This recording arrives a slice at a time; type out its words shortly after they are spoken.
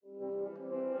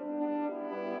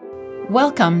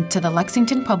Welcome to the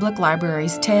Lexington Public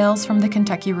Library's Tales from the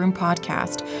Kentucky Room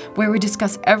podcast, where we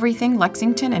discuss everything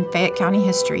Lexington and Fayette County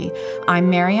history. I'm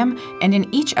Miriam, and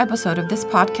in each episode of this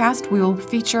podcast, we will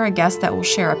feature a guest that will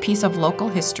share a piece of local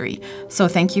history. So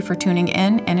thank you for tuning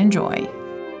in and enjoy.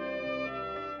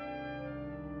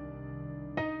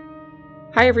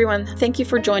 Hi everyone, thank you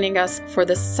for joining us for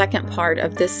the second part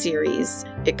of this series.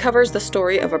 It covers the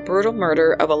story of a brutal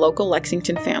murder of a local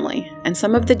Lexington family, and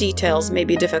some of the details may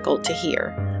be difficult to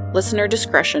hear. Listener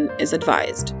discretion is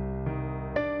advised.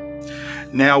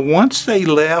 Now, once they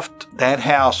left that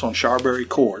house on Sharberry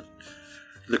Court,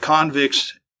 the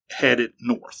convicts headed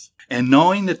north. And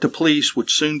knowing that the police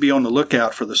would soon be on the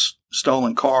lookout for the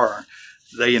stolen car,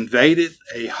 they invaded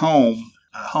a home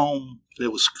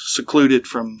that was secluded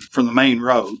from the main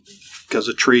road because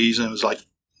of trees, and it was like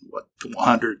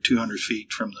 100, 200 feet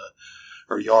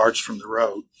or yards from the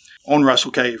road on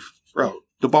Russell Cave Road,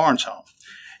 the Barnes home.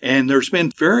 And there's been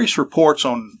various reports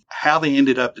on how they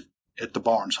ended up at the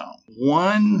Barnes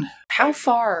home. How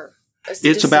far?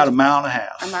 It's about a mile and a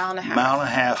half. A mile and a half. A mile and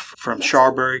a half from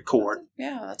Sharberry Court.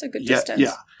 Yeah, that's a good distance.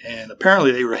 Yeah, and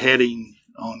apparently they were heading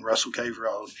on Russell Cave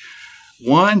Road.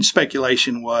 One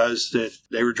speculation was that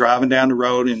they were driving down the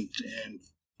road and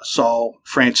saw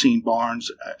Francine Barnes,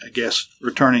 I guess,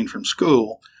 returning from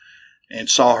school, and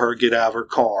saw her get out of her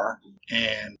car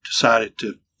and decided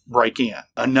to break in.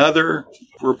 Another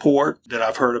report that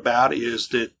I've heard about is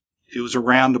that it was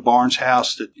around the Barnes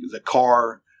house that the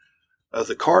car of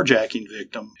the carjacking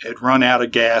victim had run out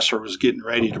of gas or was getting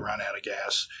ready to run out of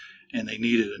gas, and they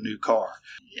needed a new car.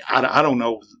 I don't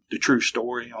know the true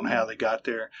story on how they got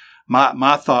there.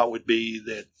 My thought would be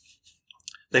that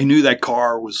they knew that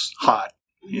car was hot,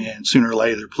 and sooner or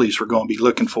later the police were going to be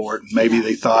looking for it. And maybe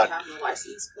they thought,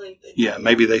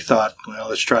 maybe they thought, well,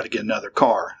 let's try to get another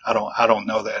car. I don't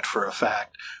know that for a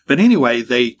fact. But anyway,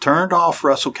 they turned off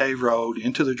Russell Cave Road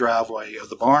into the driveway of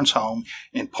the Barnes home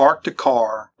and parked the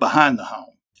car behind the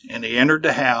home. And they entered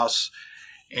the house,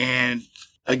 and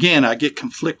again, I get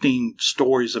conflicting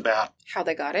stories about how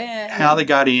they got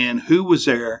in, who was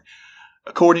there.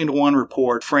 According to one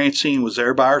report, Francine was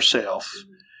there by herself,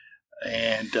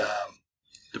 and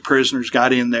the prisoners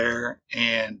got in there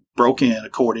and broke in,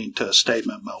 according to a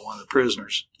statement by one of the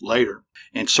prisoners later,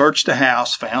 and searched the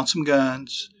house, found some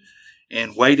guns,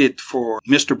 and waited for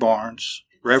Mr. Barnes,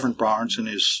 Reverend Barnes, and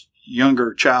his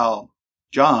younger child,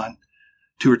 John,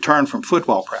 to return from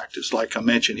football practice. Like I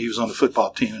mentioned, he was on the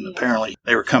football team, and apparently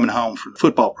they were coming home from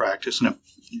football practice. And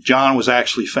John was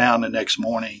actually found the next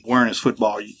morning wearing his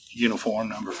football uniform,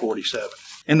 number 47.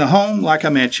 And the home, like I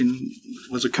mentioned,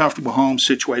 was a comfortable home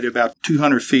situated about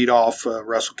 200 feet off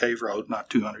Russell Cave Road, not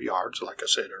 200 yards, like I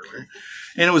said earlier.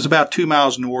 And it was about 2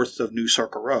 miles north of New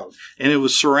Circle Road. And it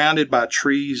was surrounded by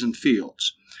trees and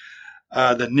fields.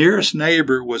 The nearest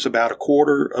neighbor was about a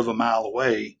quarter of a mile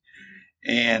away,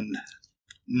 and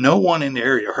no one in the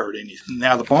area heard anything.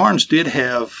 Now, the Barnes did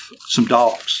have some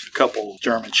dogs, a couple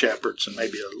German Shepherds and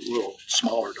maybe a little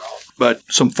smaller dog. But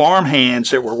some farm hands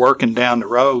that were working down the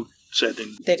road said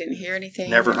they didn't hear anything.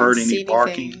 Never heard any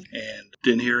barking and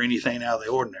didn't hear anything out of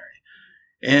the ordinary.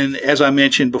 And as I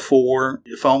mentioned before,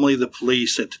 if only the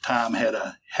police at the time had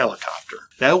a helicopter.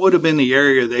 That would have been the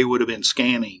area they would have been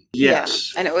scanning.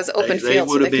 Yes. Yeah. And it was open field,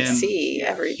 so they could see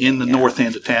everything. In the north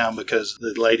end of town, because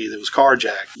the lady that was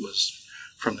carjacked was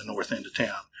from the north end of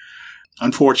town.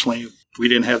 Unfortunately, we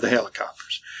didn't have the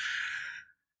helicopters.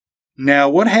 Now,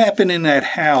 what happened in that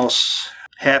house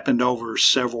happened over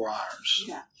several hours.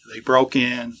 Yeah. They broke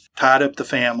in, tied up the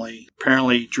family,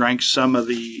 apparently drank some of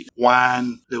the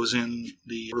wine that was in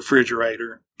the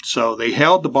refrigerator. So they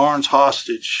held the Barnes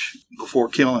hostage before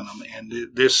killing them, and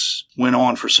this went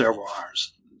on for several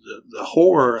hours. The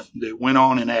horror that went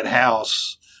on in that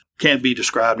house can't be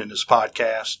described in this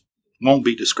podcast. Won't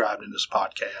be described in this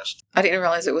podcast. I didn't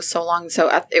realize it was so long. So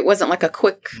it wasn't like a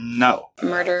quick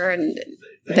murder, and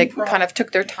they kind of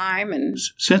took their time. And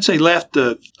since they left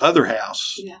the other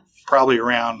house, probably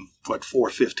around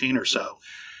 4:15 or so,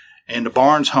 and the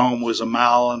Barnes home was a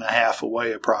mile and a half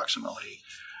away approximately,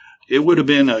 it would have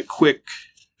been a quick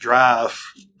drive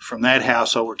from that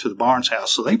house over to the Barnes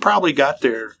house. So they probably got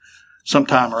there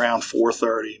sometime around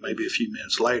 4:30, maybe a few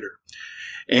minutes later,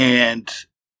 and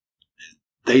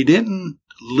they didn't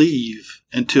leave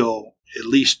until at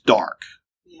least dark.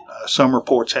 Some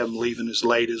reports have them leaving as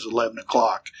late as 11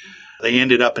 o'clock. They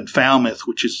ended up in Falmouth,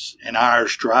 which is an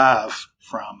hour's drive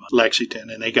from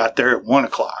Lexington, and they got there at 1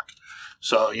 o'clock.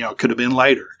 So, it could have been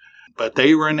later. But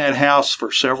they were in that house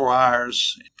for several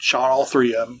hours, shot all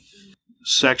three of them,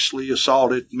 sexually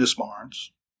assaulted Miss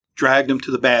Barnes, dragged them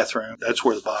to the bathroom. That's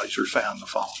where the bodies were found the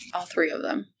following. All three of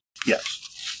them?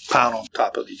 Yes. piled on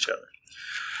top of each other.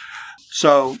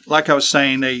 So, like I was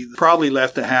saying, they probably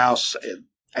left the house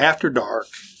after dark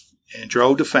and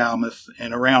drove to Falmouth,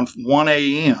 and around 1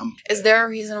 a.m. Is there a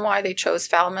reason why they chose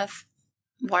Falmouth?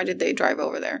 Why did they drive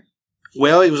over there?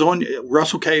 Well, it was on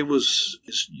Russell Cave was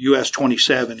US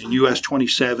 27, and US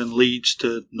 27 leads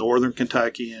to northern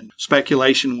Kentucky. And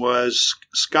speculation was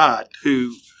Scott,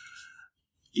 who,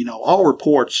 all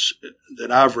reports that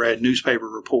I've read, newspaper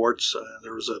reports,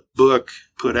 there was a book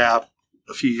put out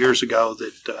a few years ago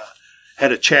that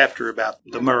had a chapter about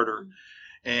the murder.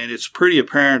 And it's pretty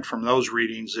apparent from those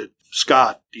readings that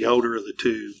Scott, the older of the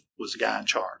two, was the guy in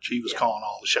charge. He was calling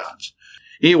all the shots.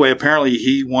 Anyway, apparently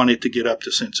he wanted to get up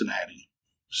to Cincinnati.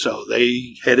 So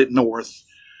they headed north.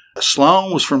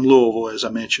 Sloan was from Louisville, as I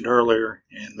mentioned earlier,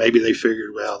 and maybe they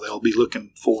figured, well, they'll be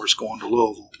looking for us going to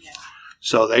Louisville. Yeah.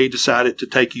 So they decided to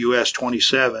take US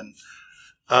 27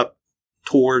 up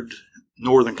toward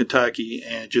northern Kentucky,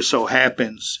 and it just so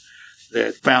happens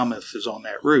that Falmouth is on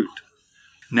that route.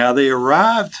 Now, they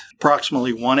arrived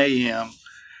approximately 1 a.m.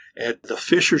 at the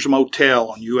Fisher's Motel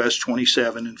on US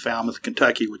 27 in Falmouth,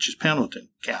 Kentucky, which is Pendleton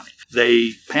County.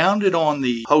 They pounded on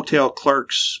the hotel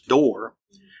clerk's door,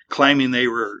 claiming they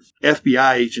were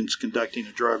FBI agents conducting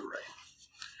a drug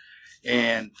raid.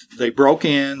 And they broke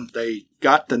in. They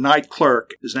got the night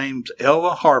clerk. His name's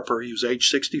Elva Harper. He was age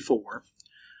 64.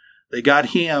 They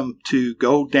got him to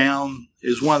go down. It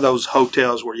was one of those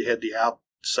hotels where you had the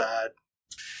outside.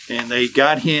 And they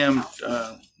got him,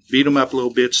 beat him up a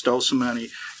little bit, stole some money,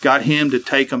 got him to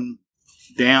take them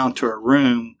down to a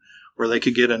room where they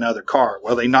could get another car.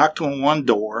 Well, they knocked on one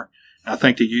door. I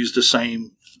think they used the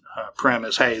same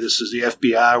premise. Hey, this is the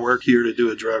FBI. We're here to do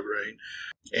a drug raid.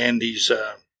 And these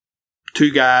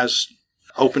two guys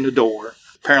opened the door.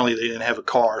 Apparently, they didn't have a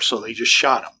car, so they just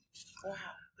shot them. Wow.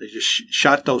 They just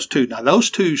shot those two. Now, those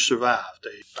two survived.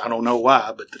 I don't know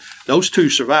why, but those two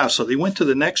survived. So they went to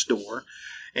the next door.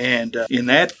 And in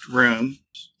that room,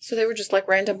 so they were just like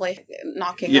randomly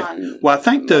knocking on. Well, I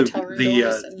think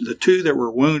the two that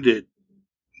were wounded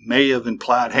may have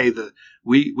implied, hey,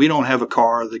 we don't have a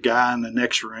car. The guy in the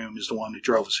next room is the one who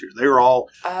drove us here. They were all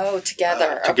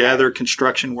together. Together, okay.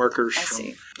 Construction workers.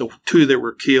 The two that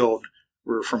were killed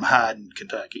were from Hyden,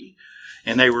 Kentucky,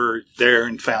 and they were there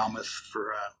in Falmouth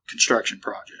for a construction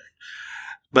project.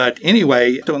 But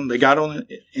anyway, they got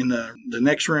in the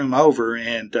next room over,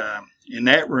 and in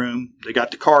that room, they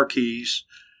got the car keys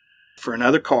for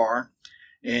another car,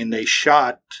 and they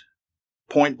shot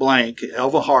point blank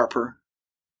Elva Harper,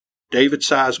 David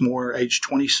Sizemore, age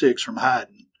 26, from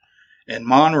Hyden, and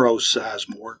Monroe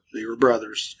Sizemore, they were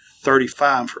brothers,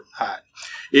 35, from Hyden.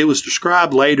 It was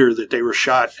described later that they were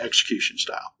shot execution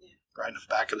style, right in the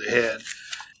back of the head.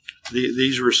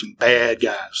 These were some bad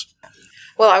guys.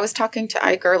 Well, I was talking to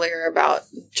Ike earlier about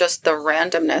just the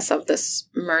randomness of this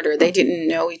murder. They didn't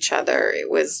know each other.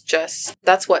 It was just,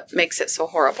 that's what makes it so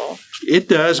horrible. It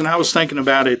does, and I was thinking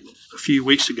about it a few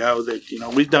weeks ago that,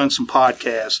 we've done some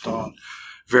podcasts on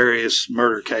various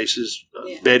murder cases,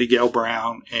 Betty Gale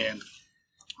Brown and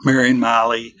Marion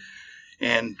Miley,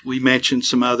 and we mentioned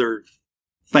some other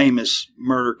famous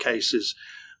murder cases,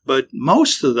 but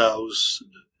most of those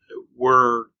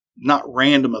were not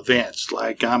random events.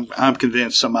 Like I'm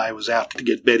convinced somebody was out to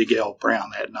get Betty Gale Brown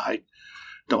that night.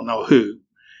 Don't know who.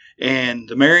 And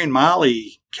the Marion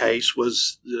Miley case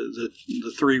was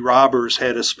the three robbers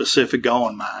had a specific goal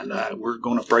in mind. We're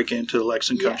going to break into the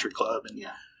Lexington Country Club and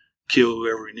kill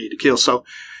whoever we need to kill. So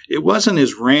it wasn't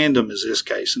as random as this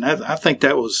case. And I think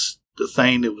that was the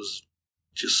thing that was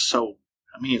just so,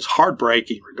 it's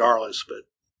heartbreaking regardless, but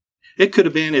it could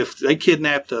have been if they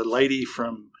kidnapped a lady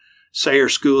from Sayre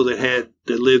School that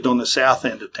lived on the south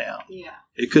end of town. Yeah.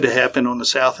 It could have happened on the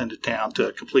south end of town to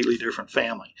a completely different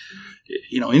family.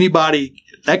 Mm-hmm. Anybody,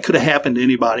 that could have happened to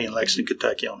anybody in Lexington,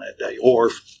 Kentucky on that day, or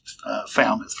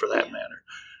Falmouth for that matter.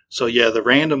 So, the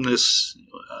randomness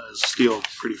is still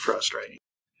pretty frustrating.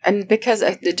 And because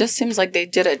it just seems like they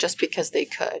did it just because they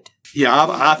could. Yeah,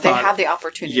 I thought. They had the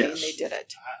opportunity and they did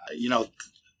it.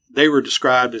 They were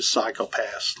described as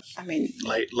psychopaths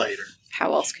later.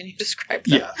 How else can you describe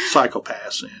them? Yeah,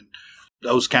 psychopaths and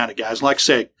those kind of guys. Like I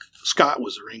said, Scott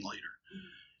was the ringleader.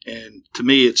 Mm-hmm. And to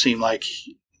me, it seemed like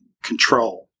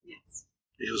control. Yes.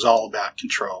 It was all about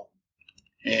control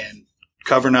and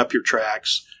covering up your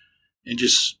tracks and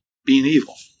just being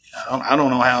evil. I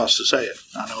don't know how else to say it.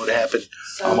 I know it happened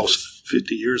almost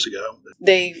 50 years ago.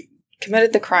 They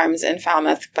committed the crimes in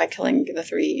Falmouth by killing the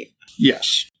three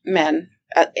men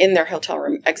in their hotel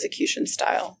room execution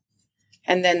style.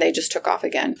 And then they just took off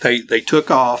again. They took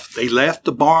off. They left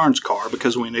the Barnes car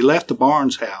because when they left the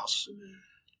Barnes house,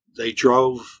 they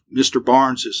drove Mr.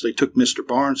 Barnes's, they took Mr.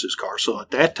 Barnes's car. So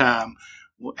at that time,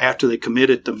 after they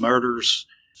committed the murders,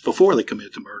 before they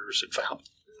committed the murders at Falmouth,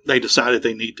 they decided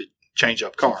they need to change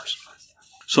up cars.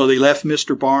 So they left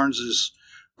Mr. Barnes's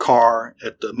car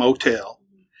at the motel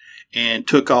and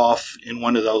took off in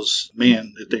one of those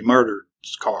men that they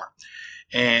murdered's car.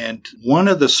 And one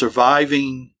of the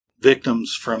surviving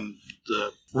victims from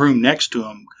the room next to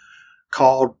him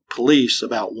called police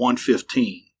about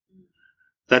 1:15.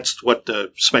 That's what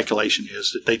the speculation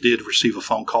is, that they did receive a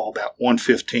phone call about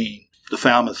 1:15. The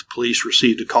Falmouth police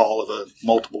received a call of a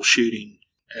multiple shooting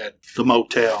at the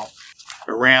motel.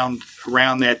 Around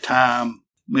that time,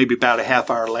 maybe about a half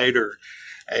hour later,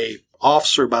 a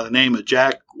officer by the name of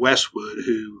Jack Westwood,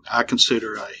 who I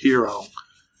consider a hero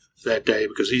that day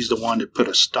because he's the one that put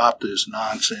a stop to this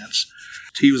nonsense.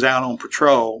 He was out on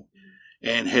patrol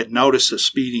and had noticed a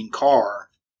speeding car,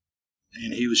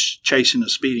 and he was chasing a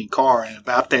speeding car. And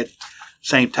about that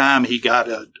same time, he got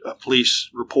a police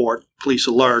report, police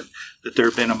alert, that there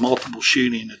had been a multiple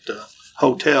shooting at the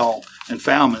hotel in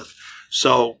Falmouth.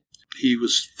 So he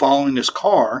was following this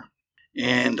car,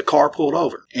 and the car pulled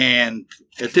over. And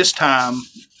at this time,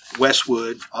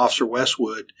 Officer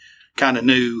Westwood, kind of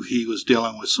knew he was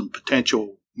dealing with some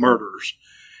potential murderers.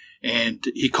 And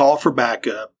he called for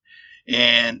backup,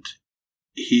 and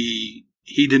he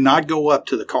did not go up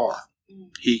to the car.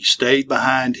 He stayed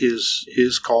behind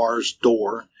his car's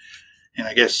door, and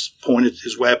I guess pointed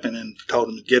his weapon and told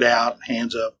him to get out,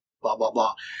 hands up, blah, blah,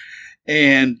 blah.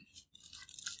 And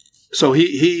so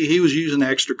he was using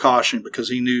extra caution because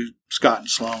he knew Scott and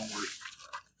Sloan were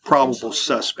probable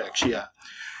suspects, yeah.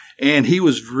 And he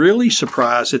was really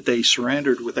surprised that they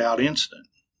surrendered without incident,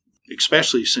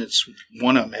 especially since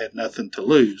one of them had nothing to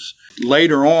lose.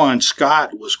 Later on,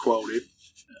 Scott was quoted.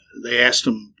 They asked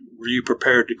him, "Were you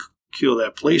prepared to kill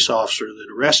that police officer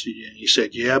that arrested you?" And he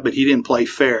said, "Yeah, but he didn't play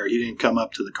fair. He didn't come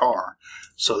up to the car."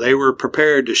 So they were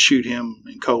prepared to shoot him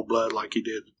in cold blood like he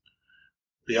did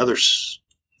the other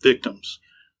victims.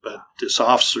 But this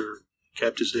officer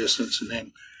kept his distance. And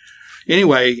then,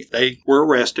 anyway, they were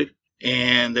arrested,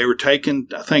 and they were taken,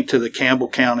 I think, to the Campbell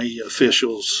County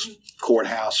officials'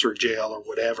 courthouse or jail or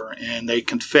whatever, and they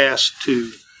confessed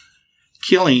to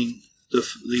killing the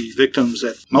victims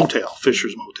at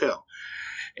Fisher's Motel.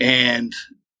 And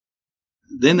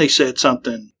then they said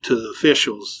something to the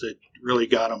officials that really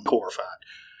got them horrified.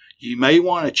 "You may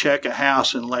want to check a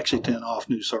house in Lexington off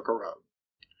New Circle Road."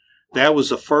 That was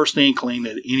the first inkling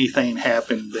that anything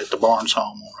happened at the Barnes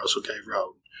home on Russell Cave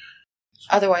Road.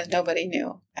 Otherwise, nobody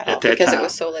knew at all that because time. It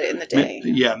was so late in the day.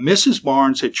 Yeah, Mrs.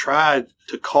 Barnes had tried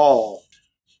to call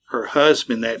her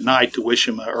husband that night to wish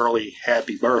him an early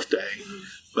happy birthday,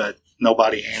 but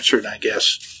nobody answered. I guess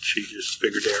she just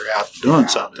figured they were out doing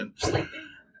something. Sleeping.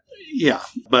 Yeah,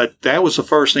 but that was the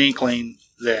first inkling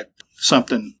that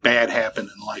something bad happened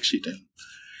in Lexington.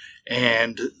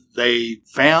 And they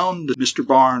found Mr.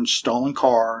 Barnes' stolen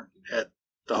car at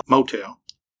the motel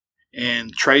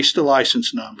and traced the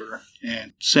license number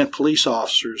and sent police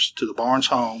officers to the Barnes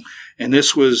home. And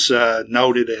this was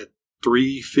noted at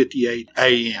 3:58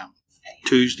 a.m.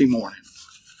 Tuesday morning,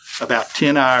 about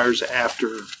 10 hours after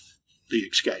the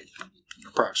escape,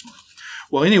 approximately.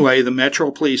 Well, anyway, the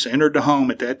Metro Police entered the home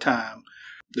at that time.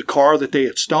 The car that they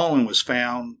had stolen was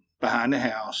found behind the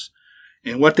house,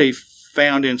 and what they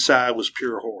found inside was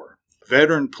pure horror.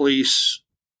 Veteran police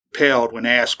paled when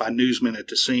asked by newsmen at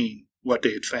the scene what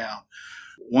they had found.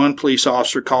 One police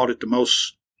officer called it the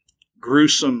most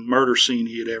gruesome murder scene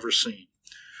he had ever seen.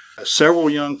 Several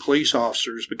young police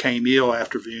officers became ill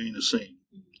after viewing the scene.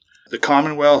 The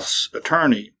Commonwealth's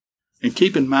attorney, and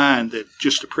keep in mind that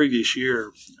just the previous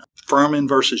year, Furman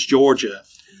versus Georgia,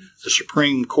 the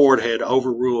Supreme Court had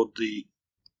overruled the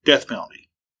death penalty.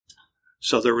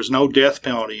 So there was no death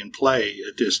penalty in play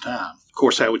at this time. Of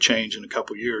course, that would change in a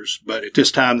couple of years, but at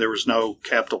this time there was no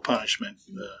capital punishment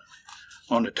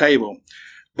on the table.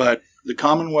 But the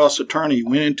Commonwealth's attorney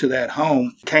went into that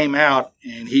home, came out,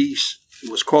 and he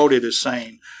was quoted as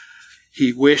saying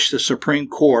he wished the Supreme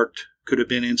Court could have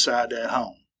been inside that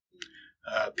home.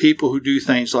 People who do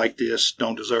things like this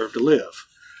don't deserve to live.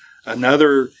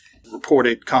 Another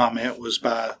reported comment was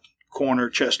by Coroner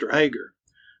Chester Hager,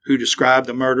 who described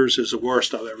the murders as the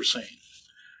worst I've ever seen.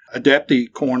 A deputy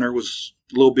coroner was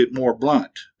a little bit more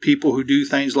blunt. People who do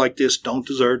things like this don't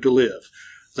deserve to live.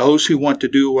 Those who want to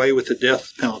do away with the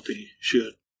death penalty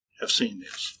should have seen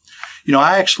this. You know,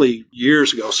 I actually,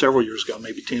 several years ago,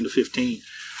 maybe 10 to 15,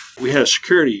 we had a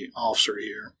security officer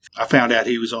here. I found out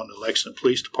he was on the Lexington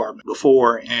Police Department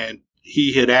before, and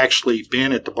he had actually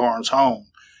been at the Barnes home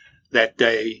that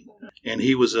day. And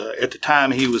he was, at the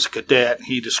time, he was a cadet.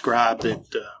 He described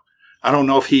that I don't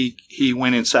know if he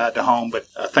went inside the home, but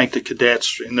I think the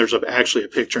cadets, and there's actually a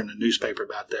picture in the newspaper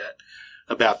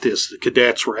about this. The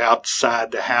cadets were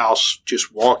outside the house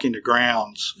just walking the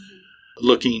grounds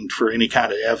looking for any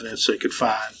kind of evidence they could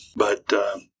find. But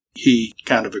he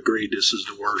kind of agreed this is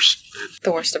the worst.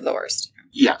 The worst of the worst.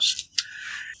 Yes.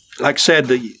 Like I said,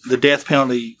 the death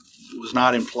penalty was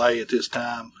not in play at this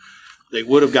time. They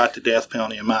would have got the death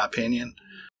penalty, in my opinion.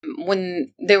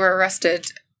 When they were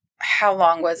arrested, how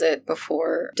long was it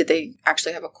before? Did they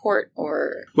actually have a court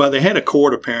or? Well, they had a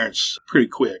court appearance pretty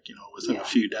quick, within a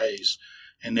few days.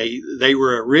 And they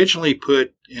were originally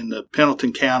put in the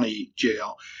Pendleton County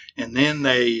Jail, and then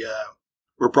they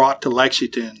were brought to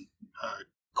Lexington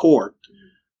court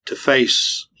to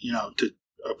face, to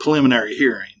a preliminary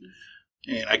hearing,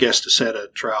 and I guess to set a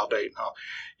trial date and all.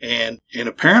 And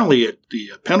apparently at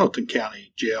the Pendleton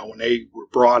County Jail, when they were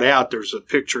brought out, there's a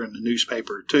picture in the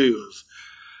newspaper too of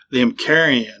them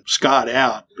carrying Scott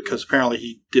out because apparently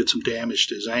he did some damage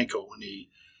to his ankle when he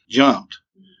jumped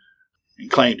and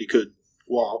claimed he couldn't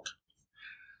walk.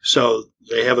 So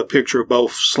they have a picture of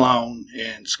both Sloan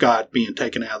and Scott being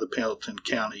taken out of the Pendleton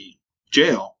County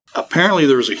Jail. Apparently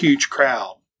there was a huge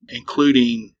crowd,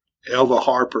 including Elva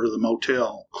Harper, the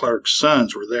motel clerk's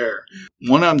sons, were there.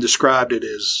 One of them described it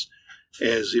as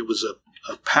it was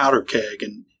a powder keg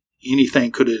and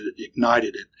anything could have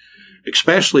ignited it,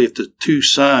 especially if the two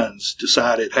sons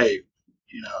decided, hey,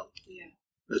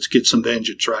 let's get some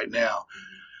vengeance right now.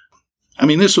 I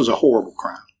mean, this was a horrible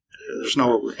crime. There's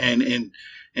no,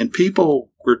 and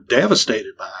people were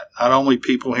devastated by it. Not only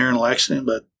people here in Lexington,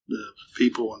 but the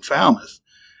people in Falmouth.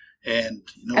 And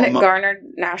it garnered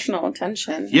national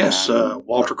attention. Yes,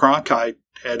 Walter Cronkite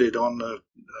had it on the,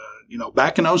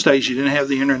 back in those days, you didn't have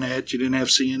the internet, you didn't have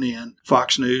CNN,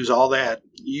 Fox News, all that.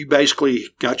 You basically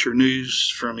got your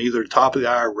news from either top of the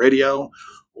hour radio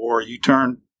or you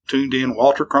tuned in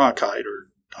Walter Cronkite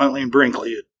or Huntley and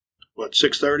Brinkley at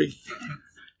 6:30,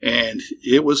 and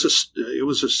it was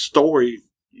a story.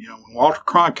 When Walter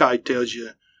Cronkite tells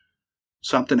you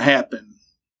something happened,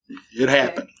 it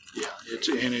happened. Yeah,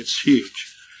 it's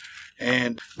huge.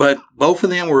 But both of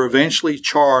them were eventually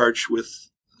charged with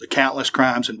the countless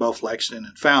crimes in both Lexington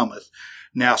and Falmouth.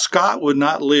 Now, Scott would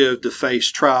not live to face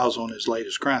trials on his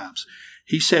latest crimes.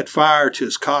 He set fire to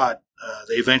his cot.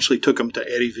 They eventually took him to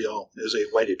Eddyville as they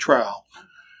awaited trial.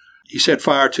 He set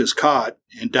fire to his cot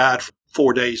and died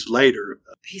 4 days later.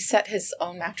 He set his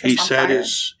own mattress on fire.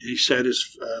 He set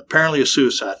his apparently a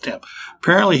suicide attempt.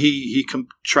 Apparently he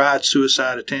tried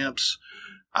suicide attempts.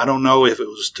 I don't know if it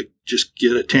was to just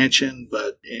get attention,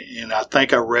 and I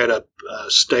think I read a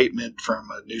statement from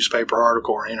a newspaper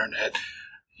article or internet.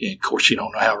 And of course, you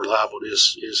don't know how reliable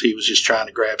this is. He was just trying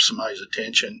to grab somebody's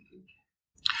attention.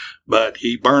 But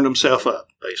he burned himself up,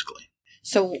 basically.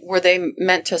 So were they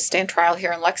meant to stand trial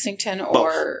here in Lexington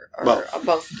or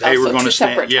both? They were going to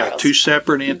stand, trials? Two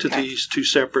separate entities, okay. Two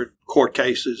separate court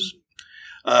cases.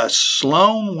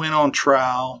 Sloan went on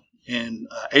trial in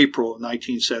April of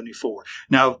 1974.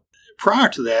 Now, prior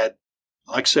to that,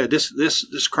 like I said,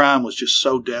 this crime was just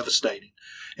so devastating,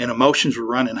 and emotions were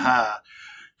running high.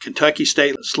 Kentucky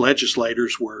state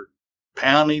legislators were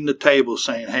pounding the table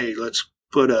saying, hey, let's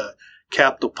put a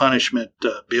capital punishment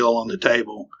bill on the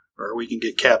table, or we can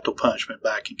get capital punishment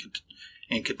back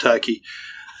in Kentucky.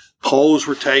 Polls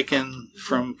were taken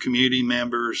from community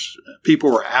members.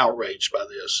 People were outraged by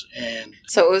this. And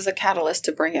so it was a catalyst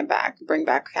to bring back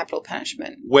capital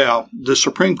punishment. Well, the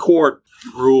Supreme Court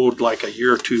ruled like a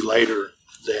year or two later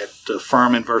that the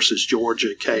Furman versus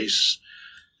Georgia case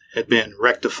had been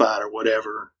rectified or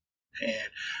whatever.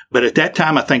 But at that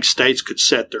time, I think states could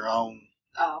set their own.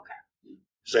 Oh, okay.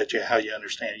 Is that how you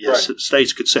understand it? Yes, right.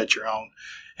 States could set your own.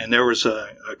 And there was a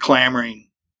clamoring,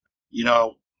 Do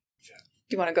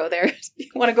you want to go there?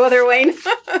 You want to go there, Wayne?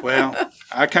 Well,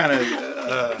 I kind of...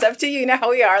 it's up to you. You know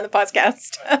how we are on the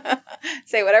podcast.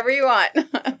 Say whatever you want.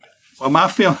 Well, my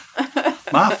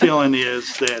feeling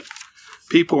is that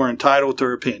people are entitled to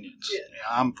their opinions. Yeah.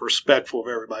 I'm respectful of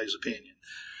everybody's opinion.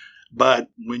 But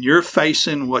when you're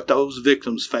facing what those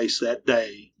victims faced that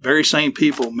day, very same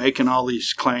people making all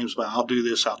these claims about, I'll do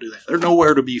this, I'll do that. They're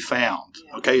nowhere to be found.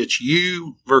 Yeah. Okay? It's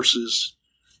you versus...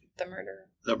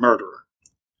 The murderer.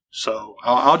 So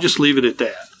I'll just leave it at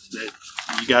that. That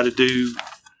you got to do.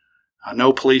 I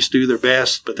know police do their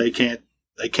best, but they can't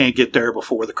get there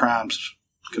before the crime's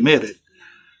committed.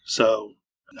 So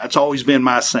that's always been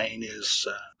my saying: is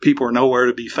people are nowhere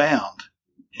to be found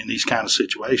in these kind of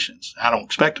situations. I don't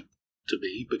expect them to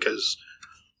be because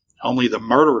only the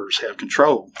murderers have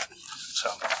control. So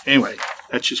anyway,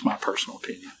 that's just my personal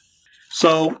opinion.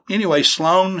 So anyway,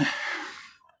 Sloan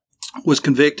was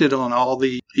convicted on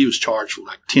he was charged with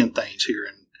like 10 things here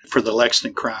for the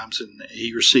Lexington crimes, and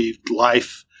he received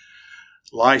life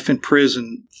in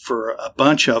prison for a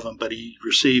bunch of them, but he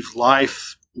received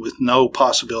life with no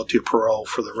possibility of parole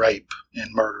for the rape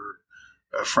and murder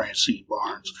of Francine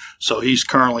Barnes. So he's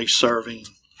currently serving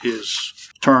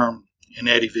his term in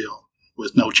Eddyville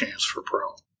with no chance for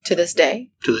parole. To this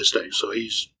day? To this day. So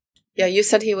he's... Yeah, you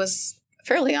said he was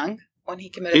fairly young when he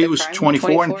committed the crime. He was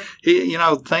 24. And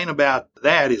the thing about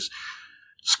that is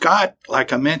Scott,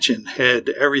 like I mentioned, had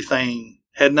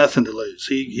nothing to lose.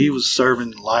 He was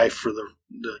serving life for the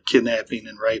kidnapping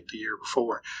and rape the year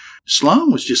before.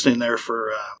 Sloan was just in there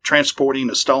for transporting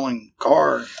a stolen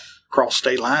car across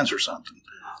state lines or something.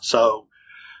 So,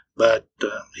 but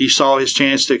he saw his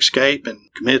chance to escape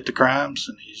and commit the crimes,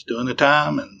 and he's doing the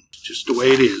time, and just the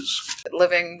way it is.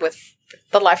 Living with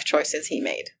the life choices he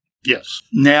made. Yes.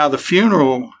 Now, the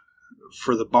funeral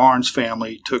for the Barnes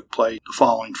family took place the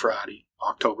following Friday,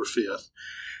 October 5th.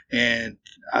 And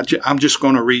I'm just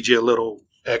going to read you a little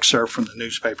excerpt from the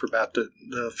newspaper about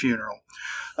the funeral.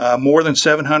 More than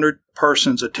 700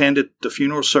 persons attended the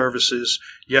funeral services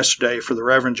yesterday for the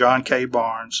Reverend John K.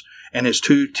 Barnes and his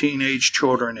 2 teenage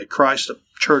children at Christ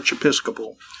Church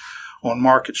Episcopal on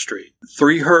Market Street.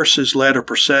 3 hearses led a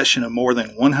procession of more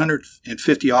than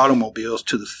 150 automobiles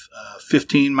to the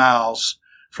 15 miles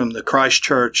from the Christ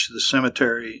Church to the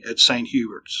cemetery at St.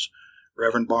 Hubert's,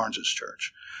 Reverend Barnes's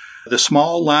church. The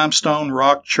small limestone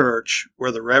rock church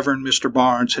where the Reverend Mr.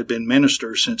 Barnes had been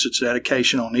minister since its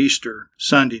dedication on Easter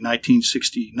Sunday,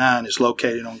 1969, is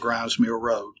located on Grimes Mill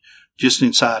Road, just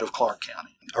inside of Clark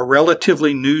County. A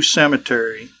relatively new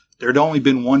cemetery. There had only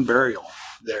been one burial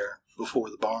there before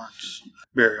the Barnes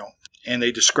burial, and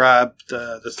they described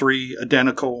the 3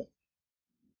 identical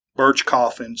birch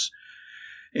coffins,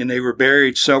 and they were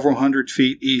buried several hundred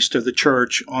feet east of the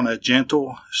church on a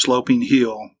gentle sloping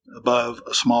hill above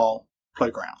a small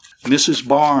playground. Mrs.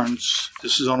 Barnes,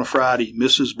 this is on a Friday,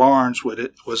 Mrs. Barnes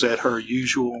was at her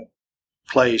usual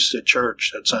place at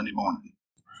church that Sunday morning.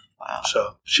 Wow.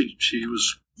 So she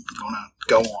was going to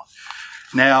go on.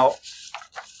 Now,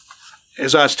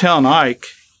 as I was telling Ike,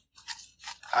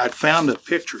 I'd found a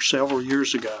picture several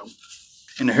years ago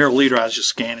in the Herald Leader. I was just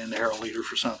scanning the Herald Leader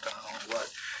for something, I don't know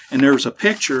what. And there was a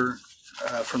picture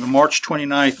from the March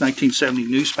 29th, 1970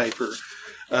 newspaper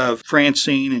of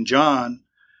Francine and John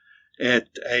at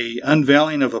a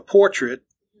unveiling of a portrait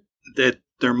that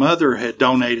their mother had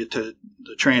donated to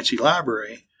the Trancey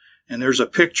Library. And there's a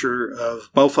picture of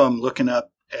both of them looking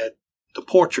up at the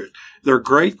portrait. Their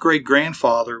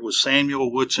great-great-grandfather was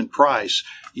Samuel Woodson Price.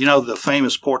 You know, the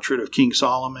famous portrait of King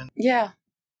Solomon? Yeah.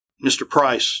 Mr.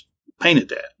 Price painted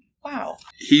that. Wow.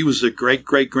 He was the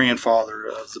great-great-grandfather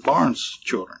of the Barnes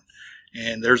children.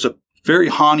 And there's a very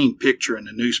haunting picture in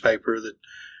the newspaper that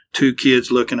 2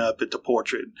 kids looking up at the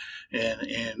portrait. And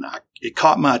it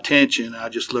caught my attention. I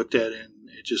just looked at it, and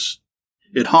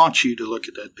it haunts you to look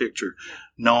at that picture,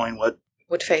 knowing what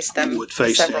would face them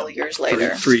several years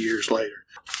later. 3 years later.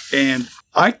 And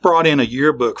Ike brought in a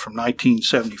yearbook from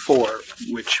 1974,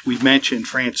 which we mentioned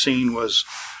Francine was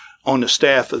on the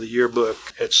staff of the yearbook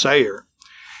at Sayre.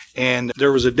 And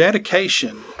there was a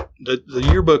dedication. The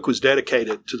yearbook was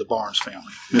dedicated to the Barnes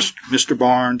family, Mr.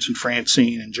 Barnes and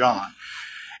Francine and John.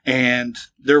 And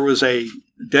there was a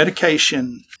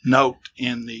dedication note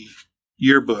in the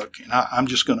yearbook, and I'm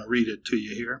just going to read it to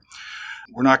you here.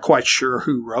 We're not quite sure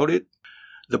who wrote it.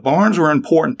 The Barnes were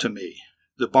important to me.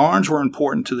 The Barnes were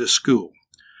important to this school.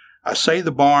 I say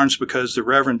the Barnes because the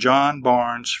Reverend John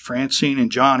Barnes, Francine,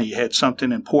 and Johnny had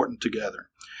something important together.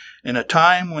 In a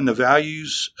time when the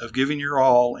values of giving your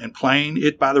all and playing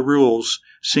it by the rules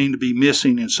seemed to be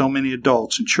missing in so many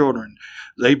adults and children,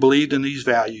 they believed in these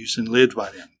values and lived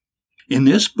by them. In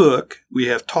this book, we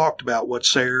have talked about what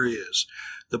Sayre is.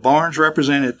 The Barnes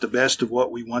represented the best of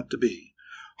what we want to be.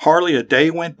 Hardly a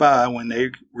day went by when they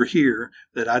were here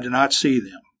that I did not see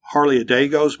them. Hardly a day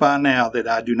goes by now that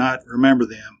I do not remember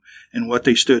them and what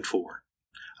they stood for.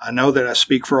 I know that I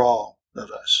speak for all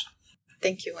of us.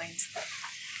 Thank you, Wayne.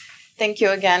 Thank you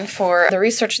again for the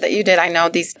research that you did. I know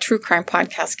these true crime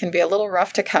podcasts can be a little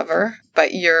rough to cover,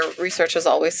 but your research is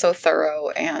always so thorough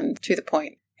and to the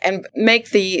point, and make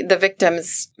the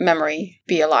victim's memory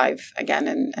be alive again.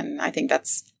 And I think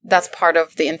that's part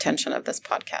of the intention of this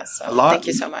podcast. So thank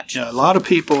you so much. Yeah, a lot of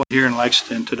people here in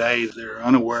Lexington today, they're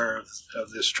unaware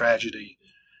of this tragedy.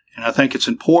 And I think it's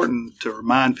important to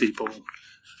remind people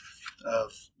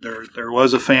of there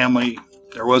was a family,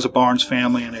 there was a Barnes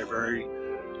family, and they're very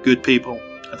good people.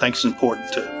 I think it's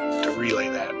important to relay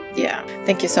that. Yeah.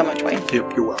 Thank you so much, Wayne.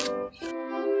 Yep, you're welcome.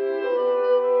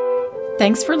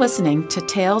 Thanks for listening to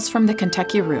Tales from the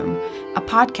Kentucky Room, a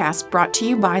podcast brought to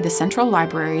you by the Central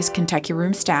Library's Kentucky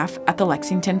Room staff at the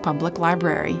Lexington Public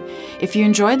Library. If you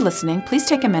enjoyed listening, please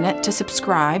take a minute to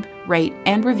subscribe, rate,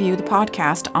 and review the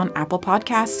podcast on Apple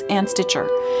Podcasts and Stitcher.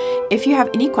 If you have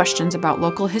any questions about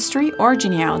local history or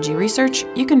genealogy research,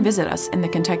 you can visit us in the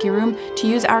Kentucky Room to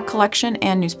use our collection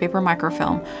and newspaper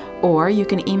microfilm, or you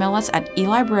can email us at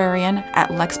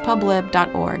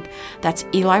elibrarian@lexpublib.org. That's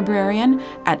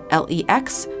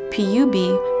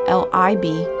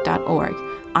elibrarian@lexpublib.org.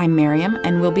 I'm Miriam,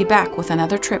 and we'll be back with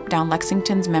another trip down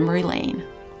Lexington's memory lane.